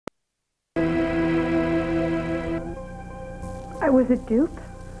I was a dupe?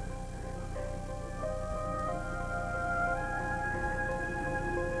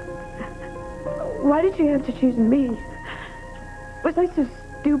 Why did you have to choose me? Was I so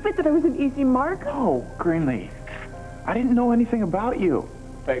stupid that I was an easy mark? No, Greenlee. I didn't know anything about you.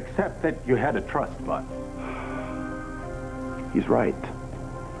 Except that you had a trust fund. He's right.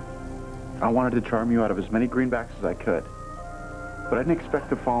 I wanted to charm you out of as many greenbacks as I could. But I didn't expect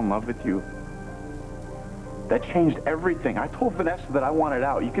to fall in love with you. That changed everything. I told Vanessa that I wanted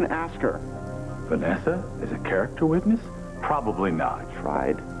out. You can ask her. Vanessa is a character witness? Probably not. I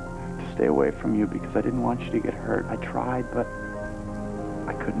tried to stay away from you because I didn't want you to get hurt. I tried, but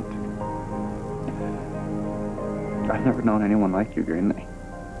I couldn't. I've never known anyone like you, Greenlee.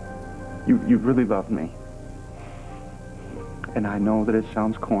 You really loved me. And I know that it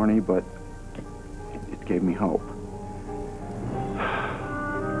sounds corny, but it gave me hope.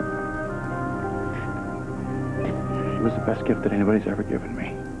 It was the best gift that anybody's ever given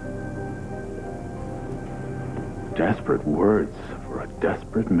me. Desperate words for a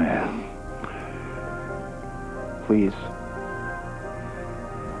desperate man. Please.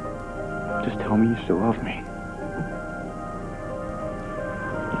 Just tell me you still love me.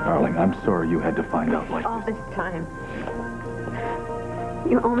 Darling, I'm sorry you had to find out like all this time.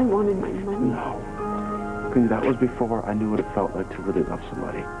 You only wanted my money. No. Because that was before I knew what it felt like to really love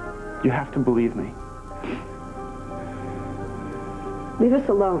somebody. You have to believe me. Leave us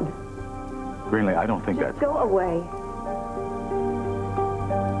alone. Greenlee, I don't think that's... Go away.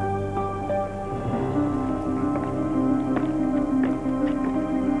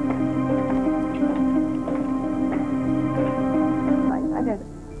 I've had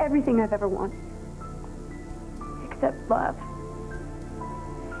everything I've ever wanted. Except love.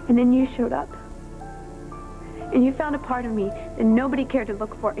 And then you showed up. And you found a part of me that nobody cared to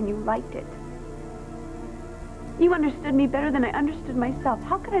look for, and you liked it. You understood me better than I understood myself.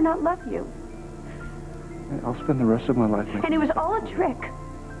 How could I not love you? I'll spend the rest of my life making... And it was all a trick.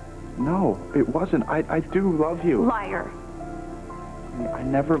 No, it wasn't. I do love you. Liar. I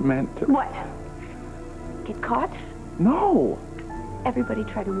never meant to... What? Get caught? No. Everybody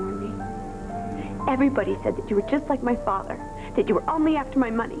tried to warn me. Everybody said that you were just like my father, that you were only after my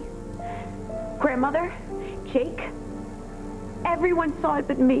money. Grandmother, Jake, everyone saw it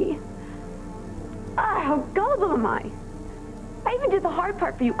but me. Ah, how gullible am I? I even did the hard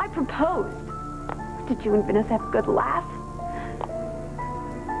part for you. I proposed. Did you and Vanessa have a good laugh?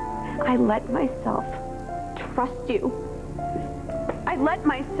 I let myself trust you. I let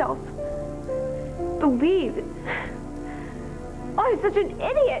myself believe. Oh, I was such an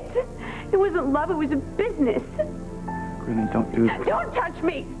idiot. It wasn't love, it was a business. Greenlee, don't do this. Don't touch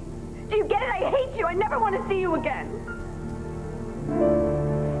me. Do you get it? I hate you. I never want to see you again.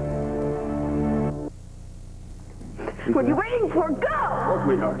 What are you waiting for? Go! Oh,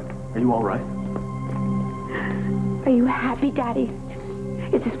 sweetheart, are you all right? Are you happy, Daddy?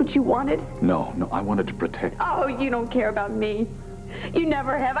 Is this what you wanted? No, I wanted to protect you. Oh, you don't care about me. You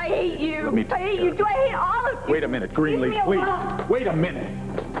never have. I hate you. I hate you too. I hate all of you. Wait a minute, Greenlee, please. Wait a minute.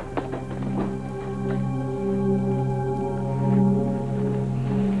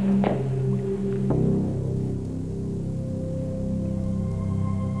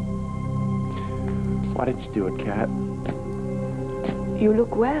 Why did you do it, Kat? You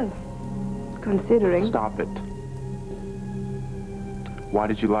look well, considering. Stop it. Why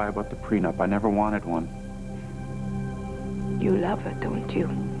did you lie about the prenup? I never wanted one. You love her, don't you?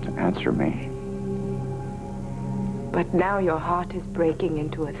 Answer me. But now your heart is breaking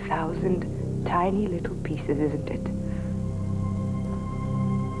into 1,000 tiny little pieces, isn't it?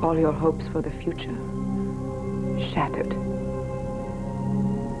 All your hopes for the future shattered.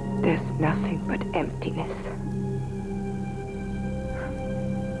 There's nothing but emptiness.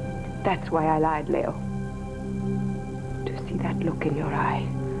 That's why I lied, Leo. To see that look in your eye.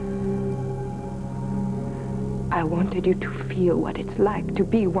 I wanted you to feel what it's like to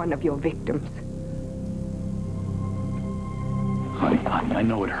be one of your victims. Honey, I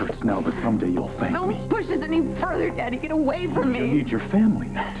know it hurts now, but someday you'll thank me. Don't push us any further, Daddy. Get away from me. You need your family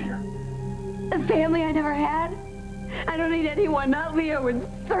now, dear. A family I never had? I don't need anyone, not Leo, and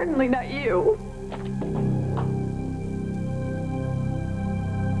certainly not you.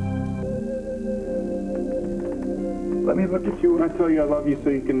 Let me look at you when I tell you I love you so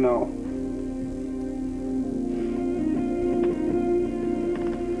you can know.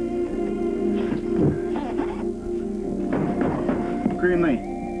 Greenlee.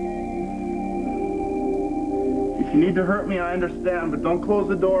 If you need to hurt me, I understand, but don't close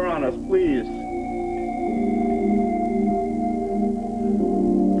the door on us, please.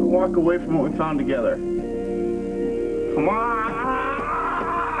 Don't walk away from what we found together. Come on!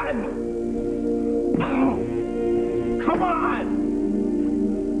 Come on!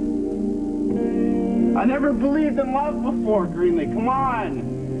 I never believed in love before, Greenlee. Come on!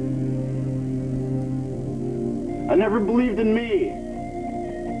 I never believed in me.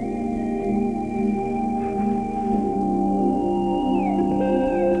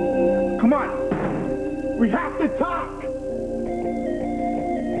 Come on! We have to talk!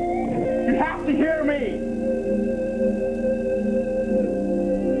 You have to hear me!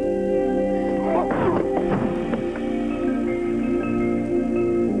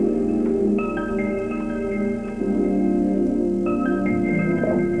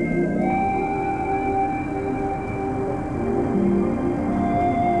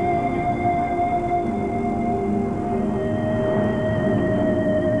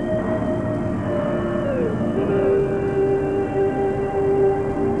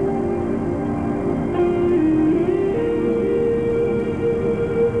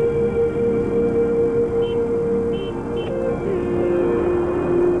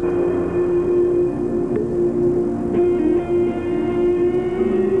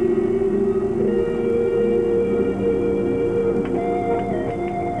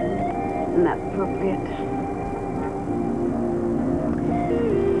 Isn't that appropriate?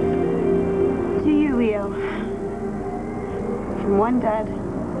 To you, Leo. From one dad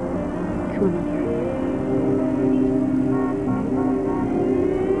to another.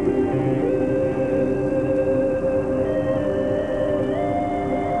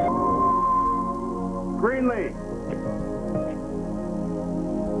 Greenlee!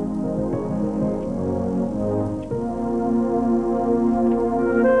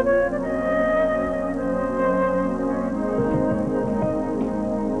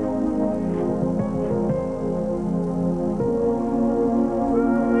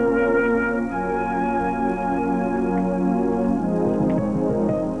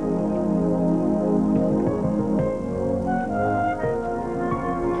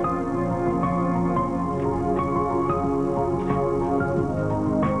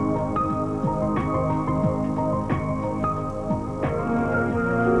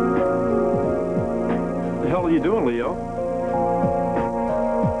 What the hell are you doing, Leo?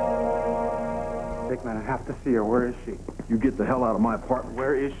 Jake, man, I have to see her. Where is she? You get the hell out of my apartment.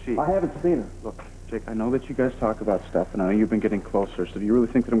 Where is she? I haven't seen her. Look, Jake, I know that you guys talk about stuff, and I know you've been getting closer, so do you really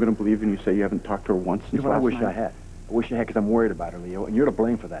think that I'm going to believe when you say you haven't talked to her once since You know what I last wish night? I had? I wish I had because I'm worried about her, Leo, and you're to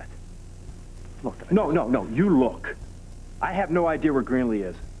blame for that. Look, No, you look. I have no idea where Greenlee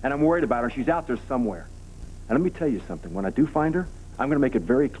is, and I'm worried about her. She's out there somewhere. And let me tell you something. When I do find her, I'm going to make it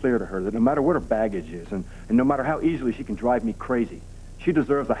very clear to her that no matter what her baggage is, and no matter how easily she can drive me crazy, she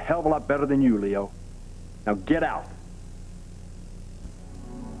deserves a hell of a lot better than you, Leo. Now get out.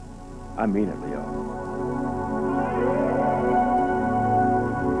 I mean it, Leo.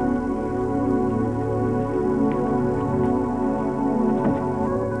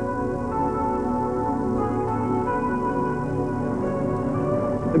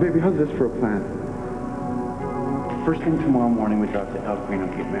 Hey, baby, how's this for a plan? First thing tomorrow morning, we drive to Elk Green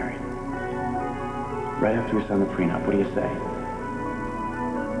and get married. Right after we sign the prenup, what do you say?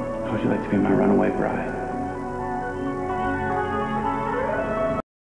 How would you like to be my runaway bride?